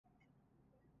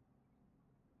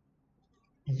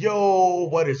Yo,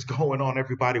 what is going on,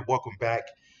 everybody? Welcome back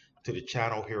to the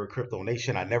channel here at Crypto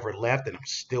Nation. I never left and I'm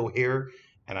still here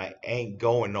and I ain't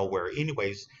going nowhere.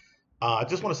 Anyways, I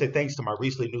just want to say thanks to my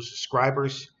recently new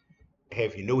subscribers. Hey,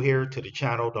 if you're new here to the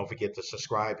channel, don't forget to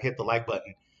subscribe, hit the like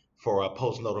button for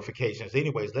post notifications.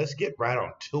 Anyways, let's get right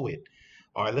on to it.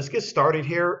 All right, let's get started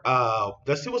here.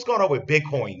 Let's see what's going on with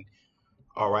Bitcoin.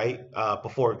 All right,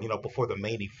 before the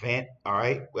main event. All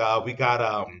right, we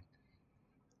got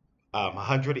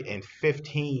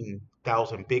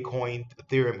 115,000 Bitcoin.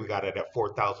 Ethereum, we got it at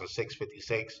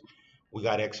 4,656. We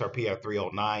got XRP at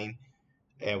 309.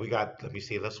 And we got, let me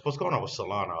see, what's going on with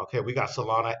Solana? Okay, we got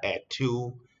Solana at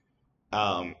two.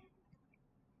 Um,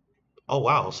 oh,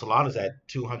 wow, Solana's at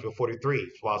 243.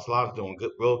 While Solana's doing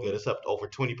good, real good. It's up over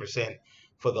 20%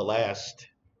 for the last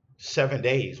 7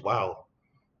 days. Wow.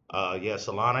 Yeah,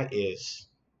 Solana is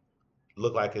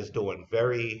look like it's doing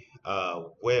very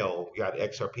well. We got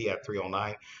XRP at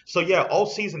 309. So yeah, all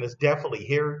season is definitely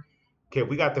here. Okay,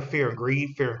 we got the fear and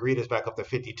greed. Fear and greed is back up to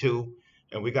 52,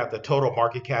 and we got the total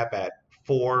market cap at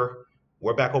four.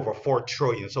 We're back over 4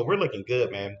 trillion. So we're looking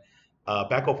good, man.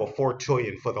 Back over 4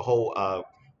 trillion for the whole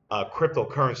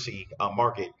cryptocurrency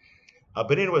market.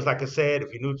 But anyways, like I said,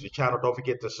 if you're new to the channel, don't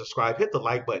forget to subscribe, hit the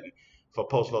like button for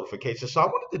post notifications. So I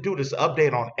wanted to do this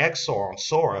update on XR on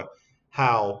Sora,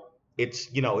 how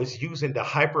it's using the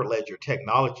Hyperledger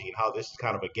technology and how this is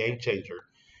kind of a game changer.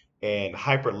 And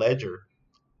Hyperledger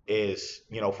is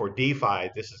for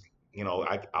DeFi. This is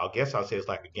I'll guess I'll say it's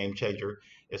like a game changer.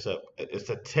 It's a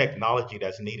technology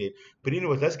that's needed. But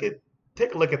anyways,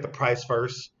 take a look at the price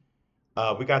first.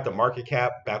 We got the market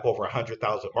cap back over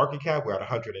 100,000 market cap. We're at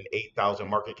 108,000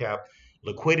 market cap.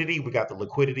 Liquidity, we got the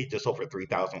liquidity just over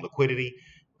 3,000 liquidity.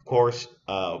 Of course,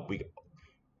 we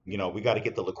got to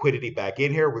get the liquidity back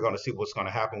in here. We're going to see what's going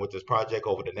to happen with this project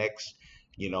over the next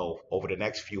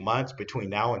few months between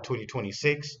now and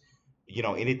 2026.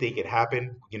 Anything can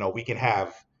happen. We can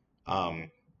have,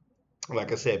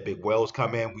 like I said, big whales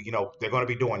come in. They're going to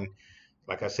be doing,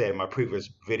 like I said in my previous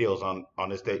videos on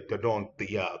this, they're doing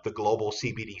the global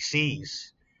CBDCs.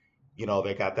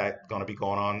 They got that going to be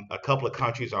going on. A couple of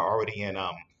countries are already in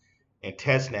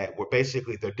testnet, where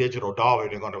basically their digital dollar,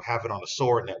 they're going to have it on the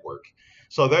Sora network.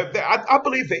 So I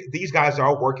believe that these guys are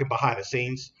all working behind the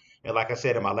scenes. And like I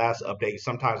said in my last update,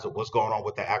 sometimes what's going on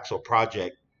with the actual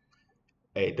project,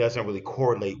 it doesn't really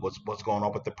correlate what's going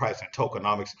on with the price and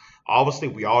tokenomics. Obviously,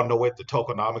 we all know it. The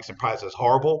tokenomics and price is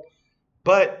horrible,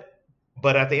 but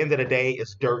at the end of the day,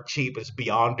 it's dirt cheap. It's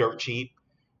beyond dirt cheap.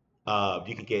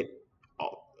 You can get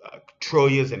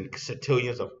trillions and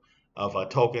centillions of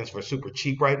tokens for super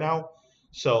cheap right now.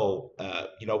 So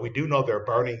we do know they're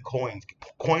burning coins.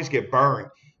 Coins get burned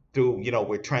through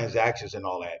with transactions and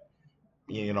all that.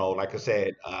 Like I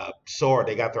said, Sora,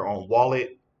 they got their own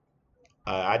wallet.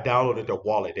 I downloaded their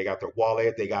wallet. They got their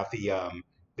wallet. They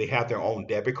have their own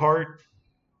debit card.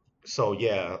 So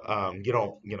yeah, you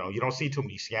don't see too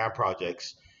many scam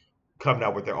projects coming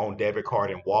out with their own debit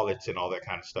card and wallets and all that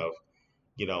kind of stuff.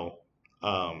 You know,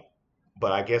 um,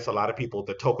 but I guess a lot of people,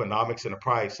 the tokenomics and the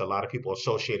price, a lot of people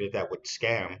associated that with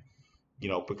scam.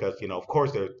 Because of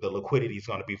course the liquidity is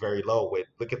going to be very low.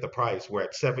 Look at the price. We're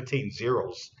at 17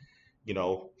 zeros.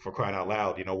 For crying out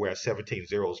loud. We're at 17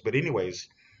 zeros. But anyways,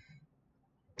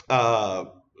 uh,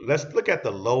 let's look at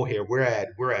the low here. We're at.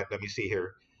 Let me see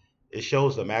here. It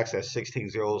shows the max at 16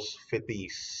 zeros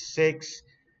 56.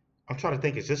 I'm trying to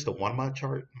think, is this the 1 month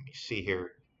chart? Let me see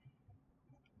here.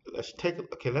 Let's take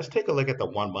a look at the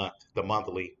 1 month, the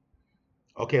monthly.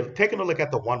 Okay, taking a look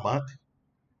at the 1 month.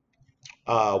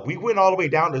 We went all the way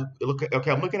down to look.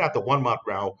 Okay, I'm looking at the 1 month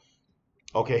round.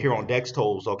 Okay, here on Dex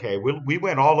tolls. Okay, we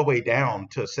went all the way down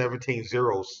to 17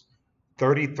 zeros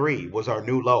 33 was our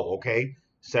new low. Okay,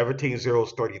 17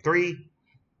 zeros 33,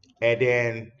 and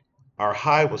then our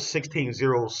high was 16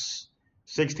 zeros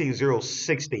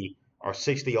 60 or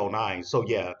 6009. So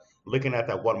yeah, looking at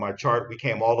that 1 month chart, we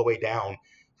came all the way down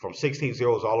from 16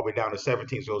 zeros all the way down to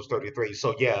 17 zeros 33.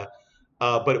 So yeah,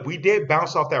 but we did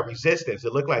bounce off that resistance.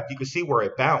 It looked like you can see where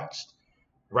it bounced.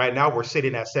 Right now we're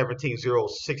sitting at 17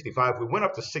 zeros 65. We went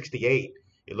up to 68.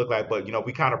 It looked like, but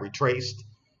we kind of retraced.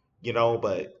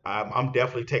 But I'm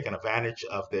definitely taking advantage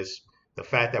of this. The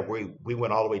fact that we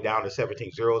went all the way down to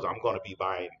 17 zeros, I'm going to be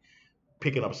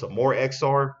picking up some more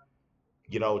XR.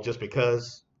 Just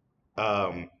because.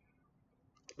 Um,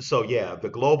 so yeah, the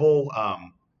global,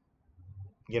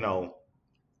 you know,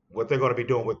 what they're going to be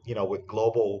doing with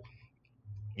global,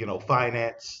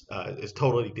 finance is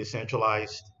totally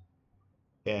decentralized,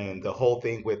 and the whole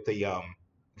thing with the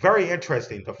very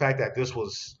interesting. The fact that this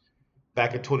was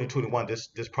back in 2021,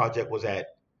 this project was at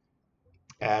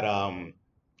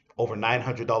over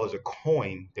 $900 a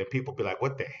coin, then people be like,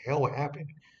 what the hell happened?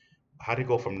 How did it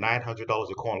go from $900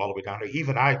 a coin all the way down there?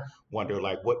 Even I wonder,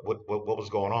 like, what was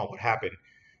going on? What happened?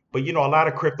 But a lot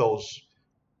of cryptos,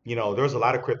 there's a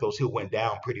lot of cryptos who went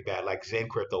down pretty bad, like Zen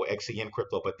crypto, XCN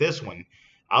crypto. But this one,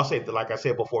 I'll say that, like I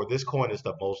said before, this coin is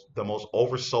the most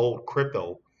oversold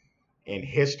crypto in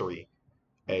history.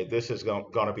 And this is going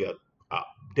to be uh,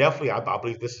 definitely, I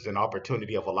believe this is an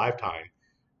opportunity of a lifetime.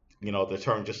 To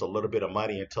turn just a little bit of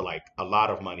money into like a lot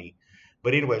of money.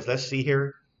 But anyways, let's see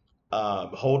here.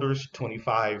 Holders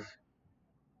 25.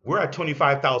 We're at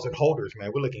 25,000 holders,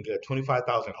 man. We're looking good.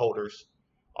 25,000 holders.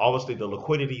 Obviously, the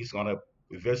liquidity is going to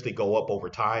eventually go up over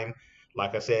time.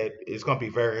 Like I said, it's going to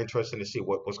be very interesting to see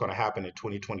what's going to happen in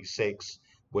 2026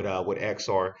 with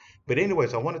XR. But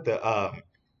anyways, I wanted to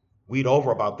read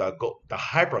over about the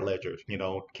Hyperledger.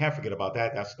 Can't forget about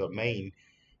that. That's the main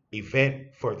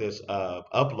event for this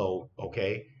upload.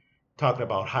 Okay, talking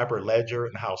about Hyperledger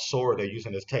and how Sora they're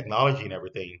using this technology and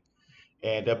everything.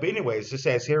 And but anyways, it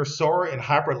says here Sora and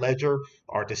Hyperledger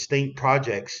are distinct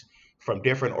projects from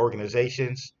different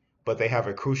organizations, but they have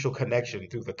a crucial connection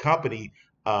through the company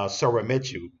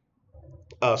Soromitsu.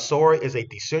 Sora is a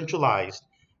decentralized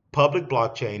public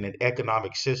blockchain and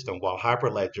economic system, while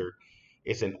Hyperledger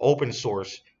is an open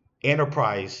source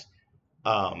enterprise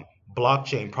um,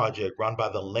 blockchain project run by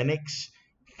the Linux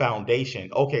Foundation.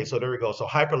 Okay, so there we go. So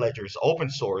Hyperledger is open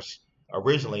source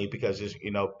originally because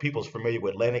people's familiar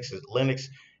with Linux. Is Linux?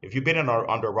 If you've been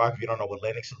under a rock, if you don't know what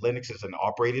Linux is, Linux is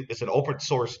it's an open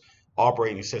source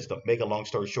operating system. Make a long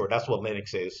story short, that's what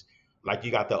Linux is. Like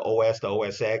you got the OS, the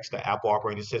OS X, the Apple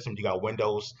operating system. You got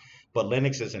Windows, but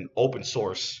Linux is an open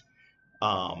source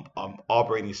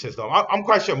operating system. I'm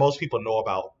quite sure most people know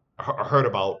about or heard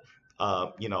about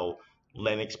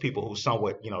Linux, people who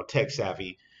somewhat tech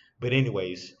savvy. But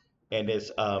anyways, and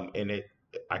it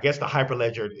I guess the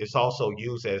Hyperledger is also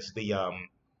used as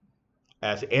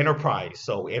enterprise.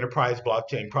 So enterprise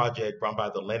blockchain project run by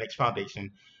the Linux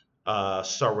Foundation.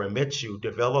 Soromitsu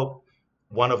developed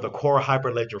one of the core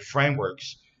Hyperledger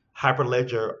frameworks,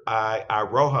 Hyperledger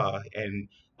Iroha, and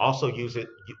also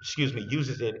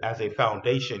uses it as a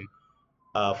foundation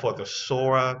for the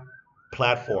Sora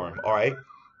platform. All right.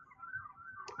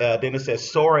 Then it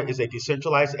says Sora is a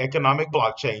decentralized economic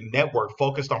blockchain network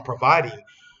focused on providing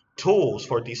tools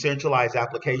for decentralized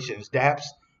applications, dApps,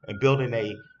 and building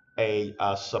a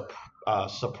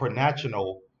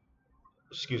supranational,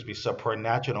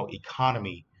 supranational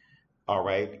economy. All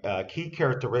right. Key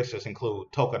characteristics include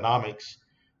tokenomics.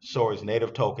 Sora's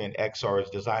native token XR is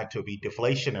designed to be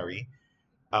deflationary,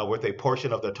 with a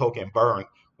portion of the token burned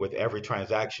with every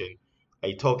transaction.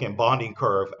 A token bonding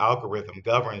curve algorithm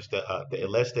governs the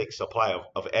elastic supply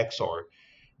of XR.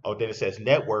 Oh, then it says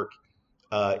network.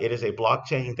 It is a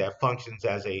blockchain that functions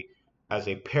as a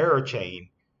parachain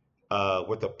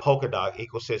with a Polkadot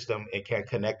ecosystem. It can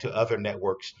connect to other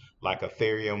networks like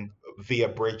Ethereum via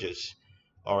bridges.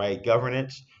 All right,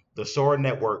 governance. The Sora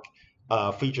network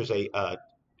features a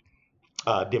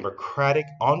democratic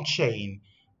on-chain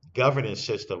governance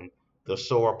system, the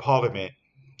Sora Parliament,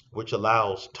 which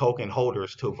allows token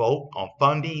holders to vote on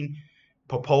funding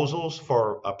proposals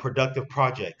for productive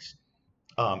projects.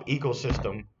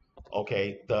 Ecosystem.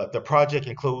 Okay, the project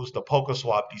includes the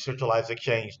PolkaSwap decentralized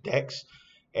exchange DEX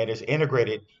and is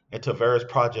integrated into various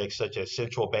projects such as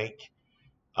central bank,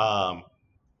 um,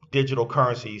 digital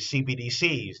currencies,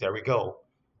 CBDCs. There we go.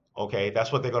 Okay,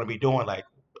 that's what they're going to be doing.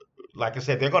 Like I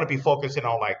said, they're going to be focusing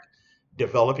on like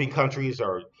developing countries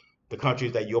or the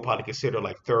countries that you'll probably consider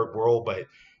like third world, but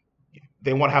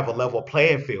they want to have a level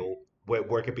playing field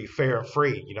where it can be fair and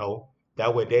free,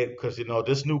 that way because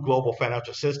this new global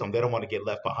financial system, they don't want to get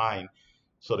left behind.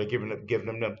 So they're giving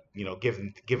them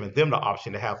the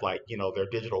option to have like, their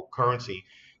digital currency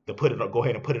to go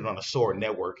ahead and put it on a Sora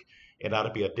network. And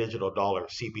that'll be a digital dollar,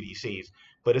 CBDCs.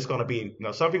 But it's going to be,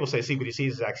 some people say CBDCs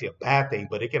is actually a bad thing,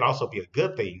 but it can also be a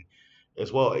good thing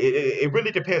as well. It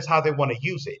really depends how they want to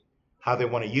use it, how they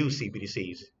want to use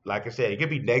CBDCs. Like I said, it could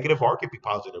be negative or it could be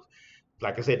positive.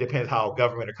 Like I said, it depends how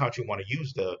government or country want to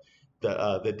use the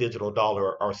digital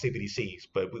dollar or CBDCs.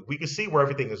 But we can see where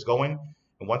everything is going.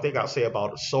 And one thing I'll say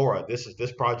about Sora,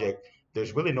 this project.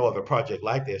 There's really no other project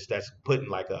like this that's putting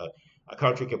like a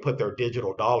country can put their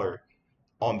digital dollar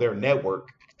on their network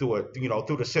through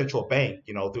the central bank,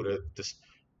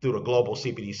 through the global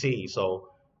CBDC. So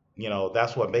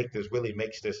that's what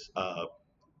makes this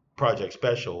project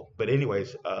special. But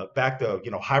anyways, back to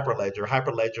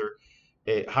Hyperledger.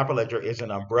 Hyperledger is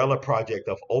an umbrella project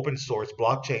of open source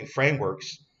blockchain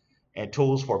frameworks and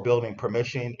tools for building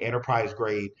permission enterprise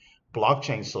grade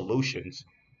blockchain solutions.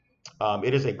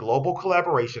 It is a global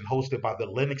collaboration hosted by the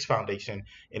Linux Foundation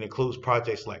and includes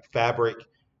projects like Fabric,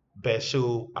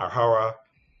 Besu, Ahara.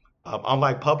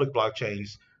 Unlike public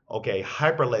blockchains, okay,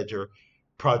 Hyperledger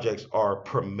projects are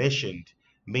permissioned,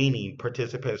 meaning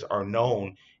participants are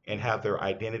known and have their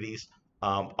identities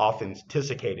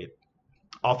authenticated.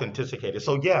 Authenticated.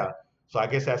 So yeah, so I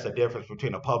guess that's the difference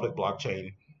between a public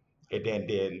blockchain and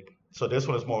then so this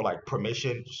one is more like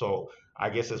permission. So I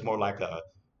guess it's more like a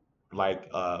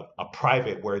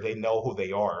private where they know who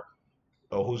they are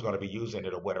or who's going to be using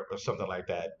it or whatever or something like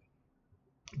that.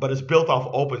 But it's built off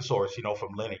open source,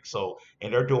 from Linux. So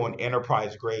and they're doing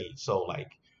enterprise grade. So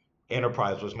like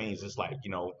enterprise, which means it's like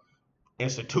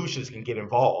institutions can get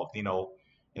involved,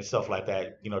 and stuff like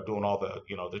that. Doing all the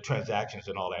the transactions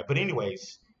and all that. But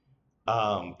anyways,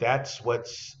 that's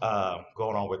what's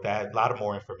going on with that. A lot of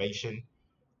more information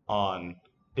on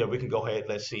there. We can go ahead.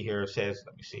 Let's see here. It says,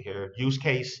 let me see here. Use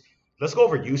case. Let's go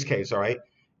over use case. All right.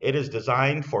 It is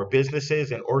designed for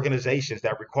businesses and organizations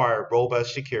that require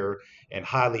robust, secure, and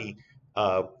highly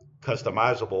uh,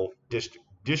 customizable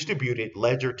distributed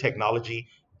ledger technology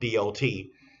 (DLT)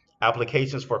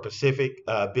 applications for specific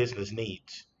business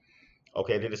needs.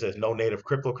 Okay, then it says no native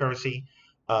cryptocurrency.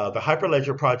 The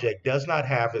Hyperledger project does not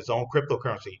have its own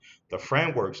cryptocurrency. The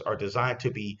frameworks are designed to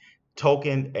be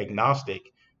token agnostic,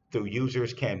 through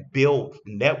users can build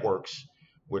networks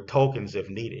with tokens if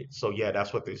needed. So yeah,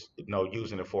 that's what they're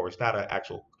using it for. It's not an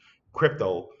actual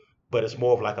crypto, but it's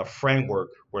more of like a framework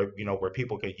where where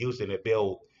people can use it and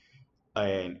build.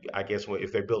 And I guess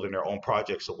if they're building their own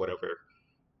projects or whatever,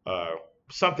 uh,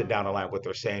 something down the line. What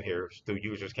they're saying here is through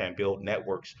users can build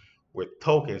networks with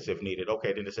tokens if needed.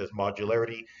 Okay, then it says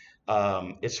modularity.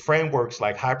 Its frameworks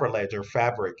like Hyperledger,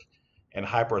 Fabric, and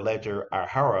Hyperledger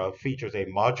Ahara features a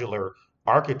modular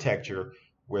architecture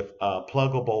with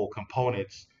pluggable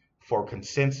components for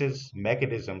consensus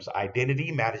mechanisms,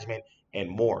 identity management, and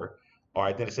more. All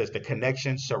right, then it says the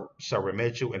connection,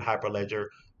 Saramechu and Hyperledger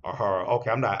Ahara. Okay,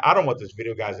 I don't want this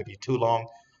video, guys, to be too long.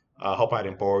 I hope I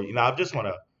didn't bore you. I just want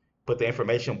to put the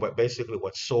information, but basically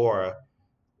what Sora,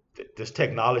 this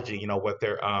technology, what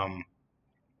they're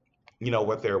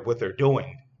what they're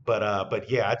doing. But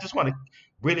yeah, I just want to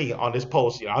really on this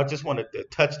post, I just wanted to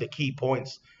touch the key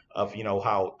points of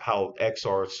how X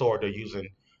or Sora they're using,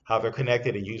 how they're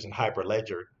connected and using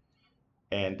Hyperledger,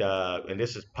 and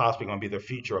this is possibly going to be the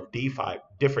future of DeFi,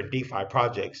 different DeFi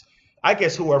projects. I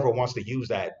guess whoever wants to use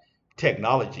that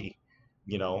technology,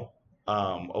 you know,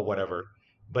 or whatever.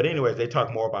 But anyways, they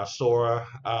talk more about Sora.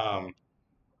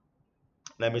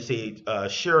 Let me see.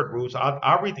 Shared roots.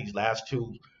 I'll read these last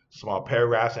two small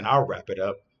paragraphs and I'll wrap it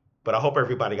up. But I hope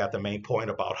everybody got the main point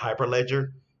about Hyperledger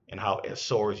and how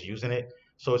Sora is using it.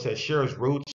 So it says shares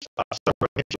roots.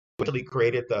 Originally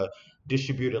created the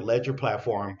distributed ledger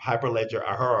platform Hyperledger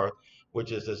Ahura,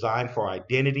 which is designed for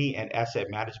identity and asset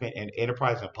management and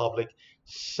enterprise and public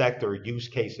sector use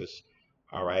cases.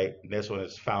 All right, this one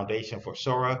is foundation for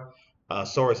Sora.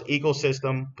 Sora's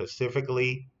ecosystem,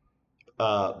 specifically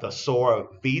the Sora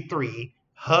V3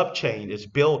 hub chain, is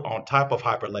built on top of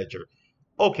Hyperledger.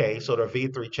 Okay, so the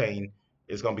V3 chain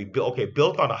is going to be built. Okay,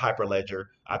 built on a Hyperledger.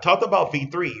 I talked about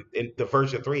V3 in the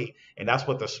version 3, and that's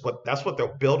what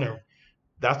they're building.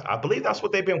 I believe that's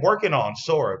what they've been working on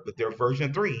Sora, but their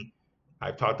version 3.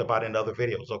 I've talked about in other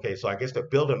videos. Okay, so I guess they're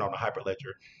building on a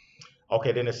Hyperledger.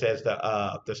 Okay, then it says that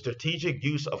the strategic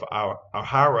use of our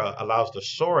Ahara allows the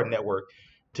Sora network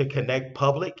to connect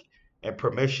public and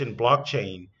permission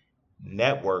blockchain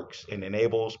networks and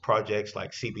enables projects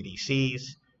like CBDCs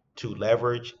to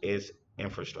leverage its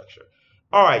infrastructure.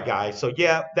 All right, guys. So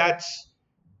yeah, that's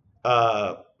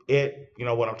uh, it.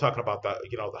 What I'm talking about, the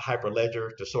Hyperledger,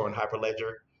 the Sora and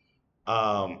Hyperledger.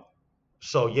 Um,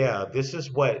 so yeah, this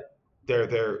is what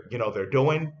they're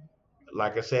doing.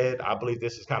 Like I said, I believe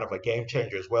this is kind of a game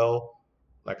changer as well.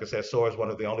 Like I said, Sora is one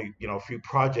of the only few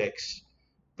projects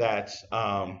that's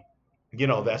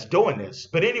that's doing this.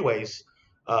 But anyways,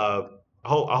 uh,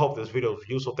 I hope this video is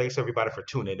useful. Thanks everybody for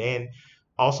tuning in.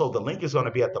 Also, the link is going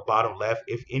to be at the bottom left.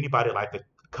 If anybody like to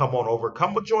come on over,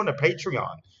 come join the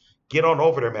Patreon. Get on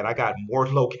over there, man. I got more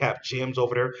low cap gems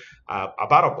over there.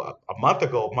 About a month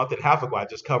ago, a month and a half ago, I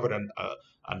just covered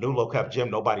a new low cap gem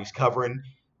nobody's covering.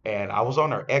 And I was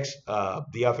on their X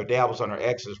the other day. I was on their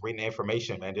X just reading the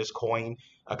information, man. This coin,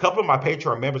 a couple of my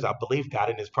Patreon members, I believe, got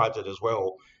in this project as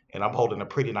well. And I'm holding a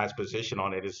pretty nice position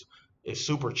on it. It's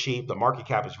super cheap. The market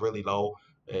cap is really low.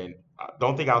 And I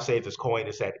don't think I'll save this coin.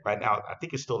 It's at right now, I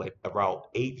think it's still at around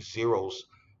 8 zeros,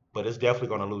 but it's definitely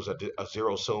going to lose a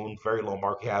zero soon. Very low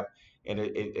market cap. And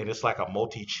it's like a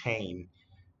multi-chain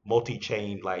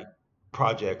like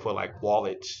project for like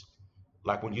wallets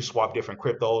like when you swap different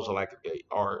cryptos, or like,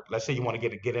 or let's say you want to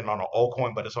get in on an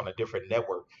altcoin, but it's on a different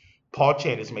network.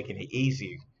 Chain is making it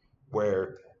easy,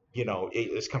 where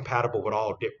it's compatible with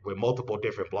with multiple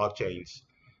different blockchains.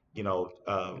 You know,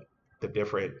 the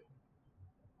different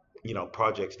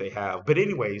projects they have. But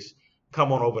anyways,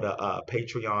 come on over to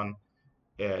Patreon.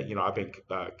 I've been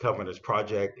covering this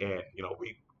project, and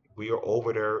we are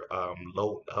over there,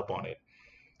 loading up on it,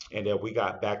 and then we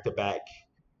got back to back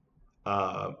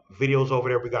videos over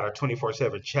there. We got our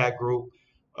 24/7 chat group.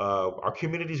 Our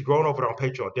community's grown over there on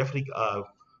Patreon. Definitely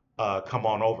come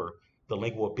on over. The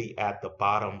link will be at the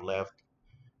bottom left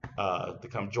to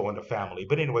come join the family.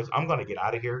 But anyways, I'm gonna get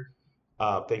out of here.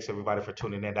 Thanks everybody for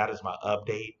tuning in. That is my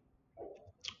update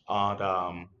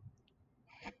on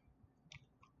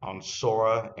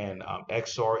Sora and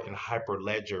XR and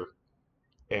Hyperledger,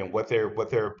 and what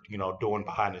they're doing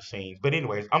behind the scenes. But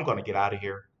anyways, I'm gonna get out of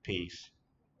here. Peace.